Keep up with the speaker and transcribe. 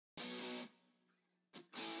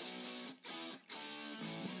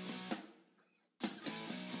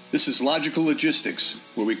This is Logical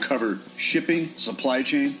Logistics, where we cover shipping, supply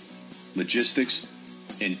chain, logistics,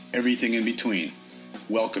 and everything in between.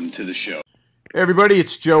 Welcome to the show. Hey everybody,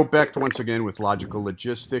 it's Joe Becht once again with Logical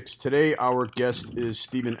Logistics. Today our guest is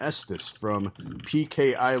Stephen Estes from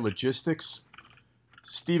PKI Logistics.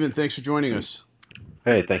 Stephen, thanks for joining us.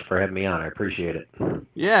 Hey, thanks for having me on. I appreciate it.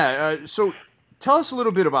 Yeah, so tell us a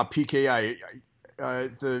little bit about PKI,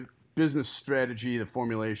 the business strategy, the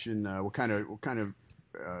formulation. What kind of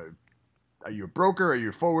are you a broker? Are you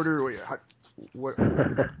a forwarder? What?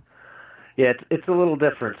 Yeah, it's a little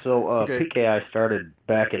different. So Okay. PKI started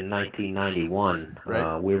back in 1991.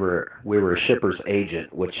 Right. We were a shipper's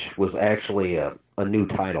agent, which was actually a new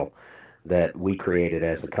title that we created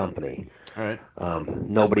as a company. All right.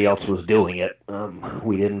 Nobody else was doing it.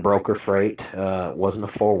 We didn't broker freight. Wasn't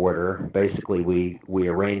a forwarder. Basically, we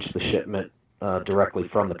arranged the shipment directly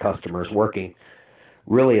from the customers, working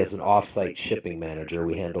really as an off-site shipping manager.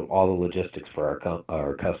 We handled all the logistics for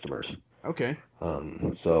our customers. Okay.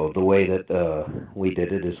 So the way that we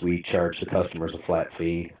did it is we charged the customers a flat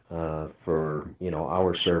fee for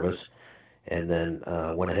our service, and then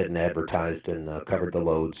went ahead and advertised and covered the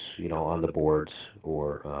loads on the boards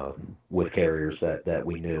or with carriers that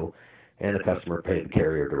we knew, and the customer paid the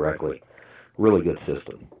carrier directly. Really good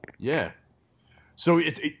system. Yeah. So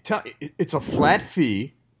it's a flat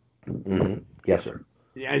fee. Mm-hmm. Yes, sir.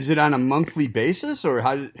 Is it on a monthly basis, or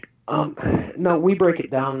how? No, we break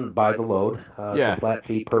it down by the load. Yeah. It's a flat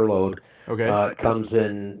fee per load. Okay. It comes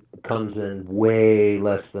in way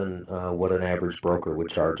less than what an average broker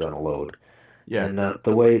would charge on a load. Yeah. And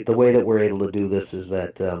the way that we're able to do this is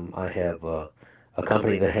that I have a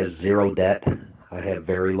company that has zero debt. I have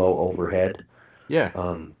very low overhead. Yeah.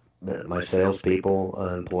 My salespeople,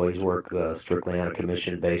 employees work strictly on a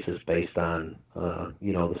commission basis based on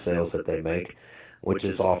the sales that they make, which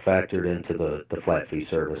is all factored into the flat fee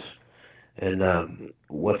service. And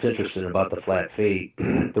what's interesting about the flat fee,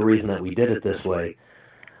 the reason that we did it this way,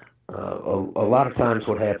 a lot of times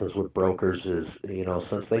what happens with brokers is,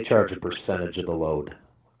 since they charge a percentage of the load,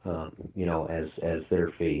 as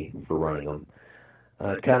their fee for running them,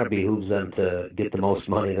 it kind of behooves them to get the most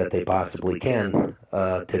money that they possibly can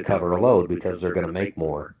to cover a load, because they're going to make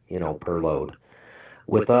more, per load.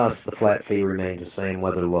 With us, the flat fee remains the same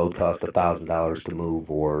whether the load costs $1,000 to move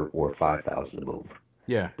or $5,000 to move.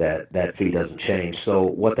 Yeah. That fee doesn't change. So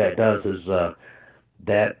what that does is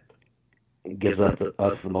that gives us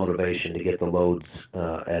the motivation to get the loads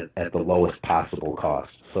at the lowest possible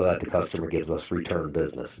cost, so that the customer gives us return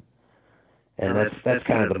business. And that's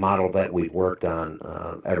kind of the model that we've worked on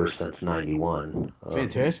ever since '91.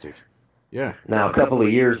 Fantastic. Yeah. Now, a couple of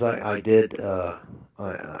years I did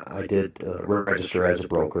register as a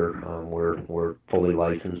broker. We're fully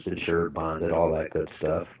licensed, insured, bonded, all that good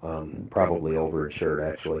stuff. Probably overinsured,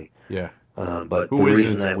 actually. Yeah. But Who the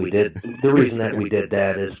reason isn't? that we did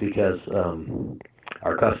that is because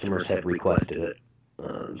our customers had requested it,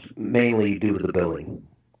 mainly due to the billing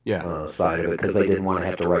side of it, because they didn't want to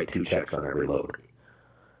have to write 2 checks on every load.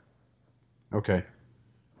 Okay.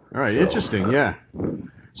 All right. Interesting. Yeah.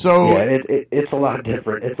 So yeah, it's a lot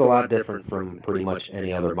different. It's a lot different from pretty much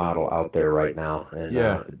any other model out there right now. And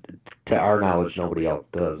to our knowledge, nobody else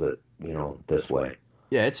does it, this way.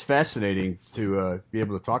 Yeah, it's fascinating to be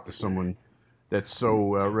able to talk to someone that's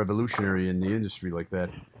so revolutionary in the industry like that.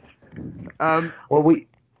 Well,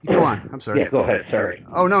 go on. I'm sorry. Yeah, go ahead. Sorry.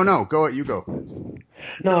 Oh no, go. You go.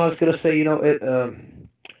 No, I was going to say,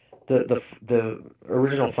 the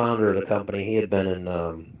original founder of the company, he had been in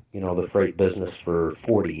the freight business for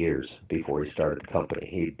 40 years before he started the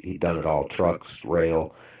company. He'd done it all: trucks,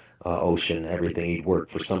 rail, ocean, everything. He'd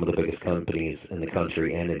worked for some of the biggest companies in the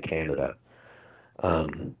country and in Canada.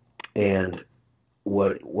 And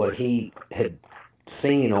what he had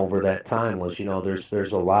seen over that time was,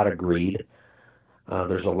 there's a lot of greed,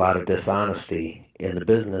 there's a lot of dishonesty in the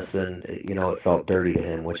business, and it felt dirty to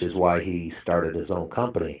him, which is why he started his own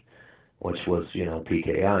company, which was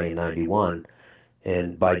PKI in '91.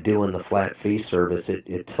 And by doing the flat fee service,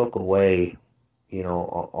 it took away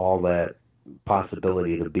all that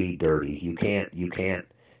possibility to be dirty. You can't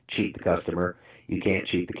cheat the customer, you can't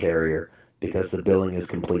cheat the carrier, because the billing is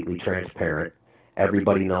completely transparent.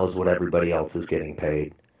 Everybody knows what everybody else is getting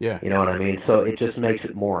paid. Yeah. You know what I mean? So it just makes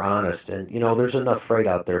it more honest. And, there's enough freight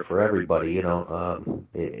out there for everybody,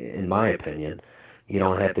 in my opinion. You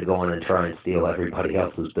don't have to go in and try and steal everybody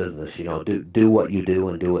else's business. Do what you do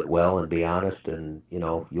and do it well and be honest, and,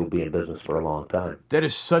 you'll be in business for a long time. That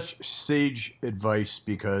is such sage advice,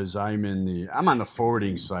 because I'm on the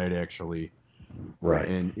forwarding side, actually. Right.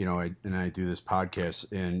 And, I do this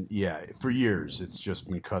podcast, and yeah, for years it's just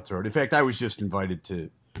been cutthroat. In fact, I was just invited to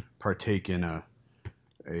partake in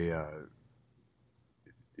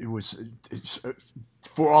it's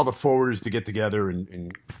for all the forwarders to get together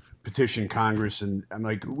and petition Congress, and I'm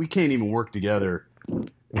like, we can't even work together.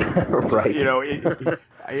 Right. You know,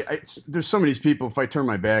 there's some of these people, if I turn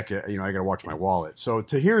my back, I got to watch my wallet. So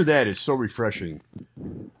to hear that is so refreshing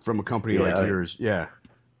from a company like yours. Yeah.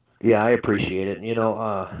 Yeah, I appreciate it.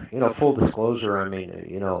 Full disclosure, I mean,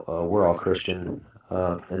 we're all Christian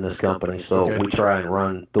in this company, so we try and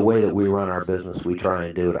run the way that we run our business. We try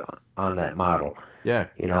and do it on that model. Yeah.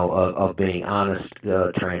 Of being honest,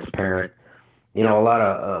 transparent. A lot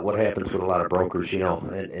of what happens with a lot of brokers,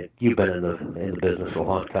 and you've been in the business a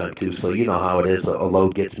long time too, so you know how it is. A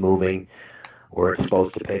load gets moving, or it's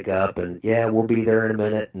supposed to pick up, and we'll be there in a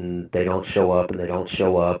minute, and they don't show up, and then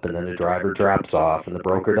the driver drops off, and the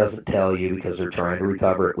broker doesn't tell you because they're trying to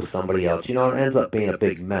recover it with somebody else. It ends up being a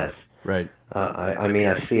big mess. Right. I mean,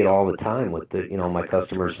 I see it all the time with my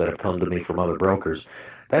customers that have come to me from other brokers.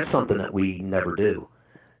 That's something that we never do.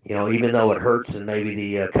 Even though it hurts and maybe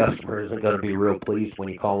the customer isn't going to be real pleased when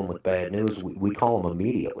you call them with bad news, we call them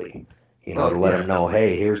immediately, to let them know,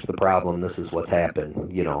 hey, here's the problem, this is what's happened,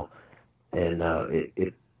 and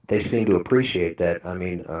they seem to appreciate that. I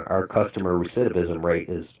mean, our customer recidivism rate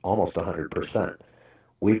is almost 100%.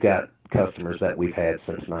 We've got customers that we've had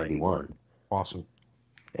since 91. Awesome.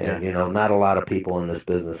 And, not a lot of people in this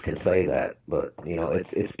business can say that, but,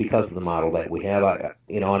 it's because of the model that we have.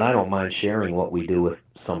 And I don't mind sharing what we do with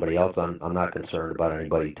somebody else. I'm not concerned about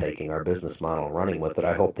anybody taking our business model and running with it.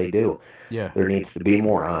 I hope they do. Yeah. There needs to be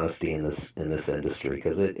more honesty in this industry,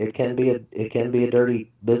 because it can be a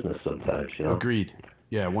dirty business sometimes, Agreed.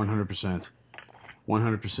 Yeah, 100%.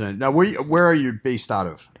 100%. Now, where are you based out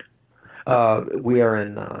of? We are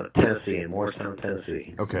in Tennessee, in Morristown,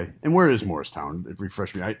 Tennessee. Okay. And where is Morristown?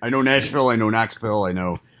 Refresh me. I know Nashville, I know Knoxville, I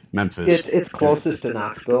know Memphis. It's closest to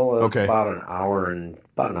Knoxville. Okay. About an hour and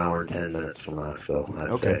 10 minutes from Knoxville,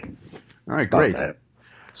 I'd say. All right, great.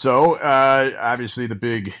 So, obviously, the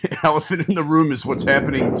big elephant in the room is what's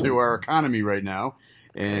happening to our economy right now,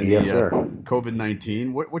 and yes, the sir.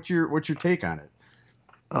 COVID-19. What's your take on it?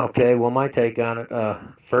 Okay, well, my take on it,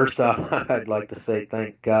 first off, I'd like to say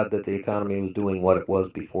thank God that the economy was doing what it was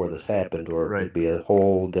before this happened, or it would be a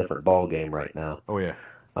whole different ballgame right now. Oh, yeah.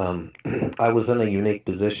 I was in a unique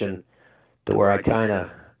position to where I kind of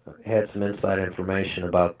had some inside information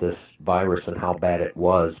about this virus and how bad it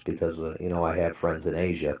was, because, I have friends in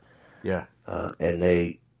Asia. Yeah. And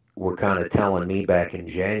they were kind of telling me back in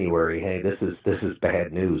January, hey, this is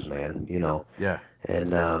bad news, man, Yeah.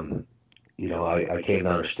 And, I came to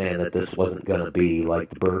understand that this wasn't going to be like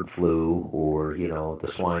the bird flu or,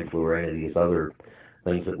 the swine flu or any of these other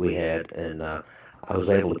things that we had. And I was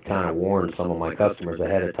able to kind of warn some of my customers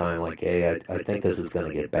ahead of time, like, hey, I think this is going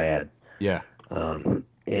to get bad. Yeah. And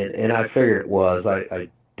I figured it was. I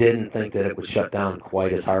didn't think that it would shut down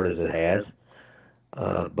quite as hard as it has.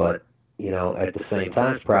 But, at the same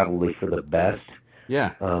time, it's probably for the best.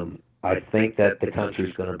 Yeah. I think that the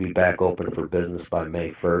country's going to be back open for business by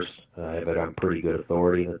May 1st. I have it on pretty good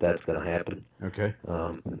authority that that's going to happen. Okay.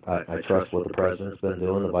 I trust what the president's been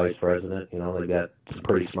doing, the vice president. They've got some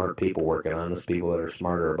pretty smart people working on this, people that are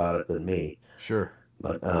smarter about it than me. Sure.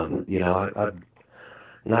 But, I've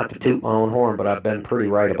not to toot my own horn, but I've been pretty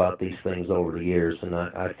right about these things over the years, and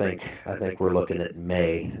I think we're looking at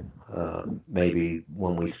May, maybe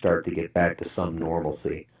when we start to get back to some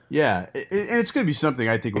normalcy. Yeah, and it's going to be something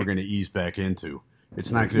I think we're going to ease back into.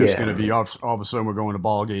 It's not just going to be all of a sudden we're going to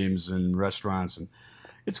ball games and restaurants, and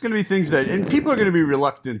it's going to be things that, and people are going to be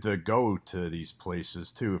reluctant to go to these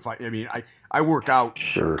places too. I work out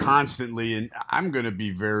constantly, and I'm going to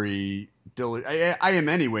be very diligent. I am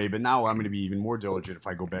anyway, but now I'm going to be even more diligent if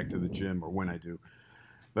I go back to the gym or when I do.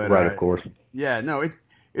 But, right, of course. Yeah, no,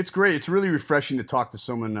 it's great. It's really refreshing to talk to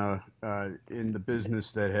someone in the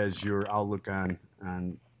business that has your outlook on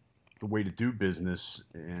the way to do business,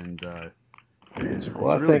 and it's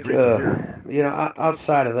really great to hear.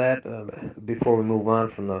 Outside of that, before we move on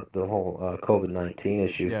from the whole COVID-19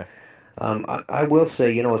 issue, I will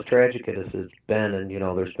say, as tragic as it's been, and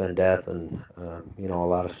there's been death and a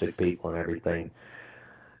lot of sick people and everything,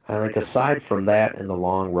 I think aside from that, in the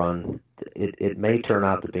long run, it may turn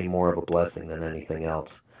out to be more of a blessing than anything else.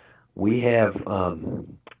 We have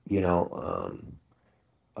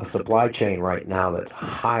a supply chain right now that's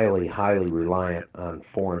highly, highly reliant on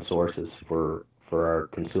foreign sources for our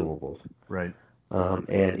consumables. Right.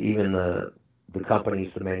 And even the companies,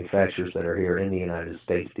 the manufacturers that are here in the United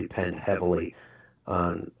States depend heavily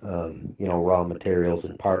on, raw materials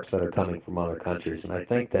and parts that are coming from other countries. And I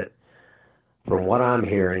think that from what I'm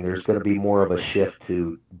hearing, there's going to be more of a shift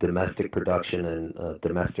to domestic production and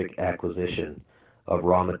domestic acquisition of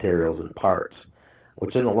raw materials and parts,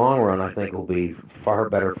 which in the long run I think will be far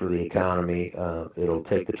better for the economy. It'll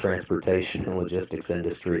take the transportation and logistics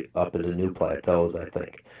industry up into new plateaus, I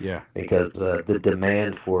think. Yeah. Because the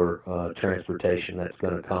demand for transportation that's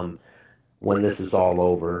going to come when this is all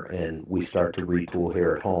over and we start to retool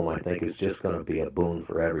here at home, I think is just going to be a boon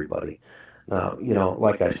for everybody. Now,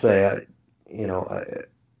 like I say,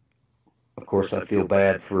 of course, I feel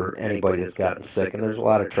bad for anybody that's gotten sick, and there's a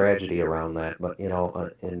lot of tragedy around that. But in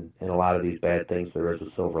a lot of these bad things, there is a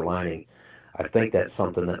silver lining. I think that's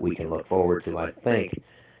something that we can look forward to. I think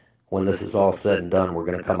when this is all said and done, we're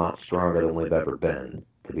going to come out stronger than we've ever been.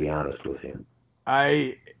 To be honest with you,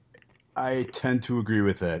 I tend to agree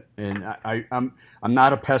with that, and I'm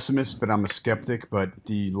not a pessimist, but I'm a skeptic. But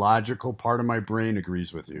the logical part of my brain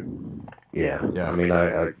agrees with you. Yeah. I mean,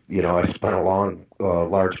 I spent a large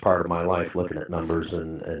part of my life looking at numbers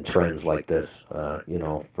and trends like this,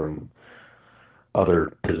 from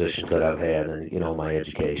other positions that I've had, and my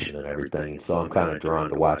education and everything. So I'm kind of drawn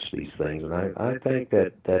to watch these things, and I think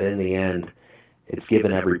that in the end, it's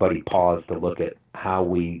given everybody pause to look at how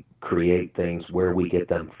we create things, where we get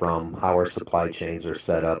them from, how our supply chains are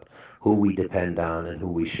set up, who we depend on, and who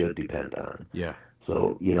we should depend on. Yeah.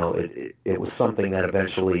 So, it was something that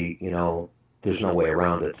eventually, there's no way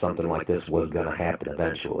around it. Something like this was going to happen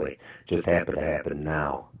eventually. Just happened to happen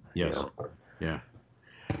now. Yes. Yeah.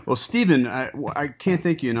 Well, Stephen, I can't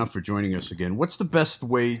thank you enough for joining us again. What's the best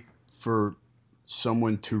way for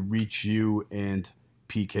someone to reach you and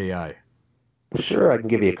PKI? Sure, I can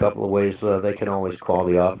give you a couple of ways. They can always call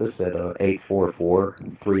the office at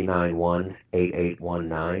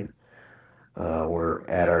 844-391-8819. We're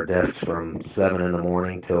at our desks from 7 in the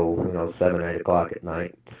morning till 7, 8 o'clock at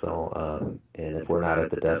night. So, and if we're not at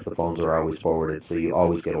the desk, the phones are always forwarded, so you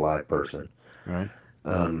always get a live person. All right.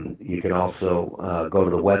 You can also go to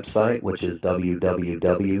the website, which is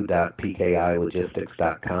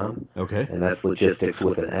www.pkilogistics.com. Okay. And that's logistics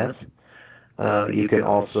with an S. You can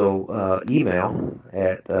also email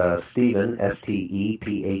at Stephen,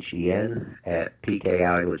 STEPHEN, at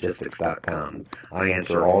PKIlogistics.com. I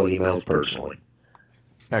answer all emails personally.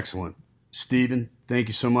 Excellent. Stephen, thank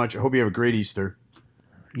you so much. I hope you have a great Easter.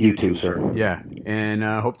 You too, sir. Yeah, and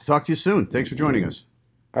hope to talk to you soon. Thanks for joining us.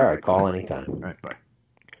 All right, call anytime. All right, bye.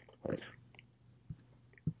 Thanks.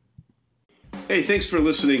 Hey, thanks for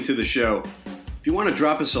listening to the show. If you want to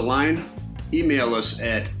drop us a line, email us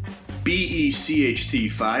at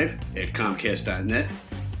becht5@comcast.net.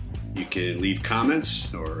 You can leave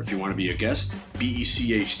comments, or if you want to be a guest,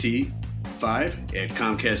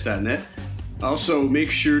 becht5@comcast.net. Also, make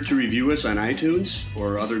sure to review us on iTunes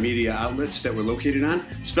or other media outlets that we're located on.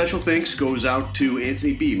 Special thanks goes out to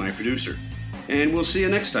Anthony B., my producer. And we'll see you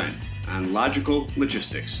next time on Logical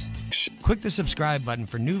Logistics. Click the subscribe button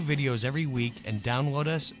for new videos every week and download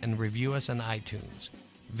us and review us on iTunes.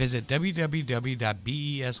 Visit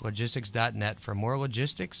www.beslogistics.net for more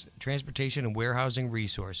logistics, transportation, and warehousing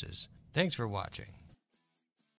resources. Thanks for watching.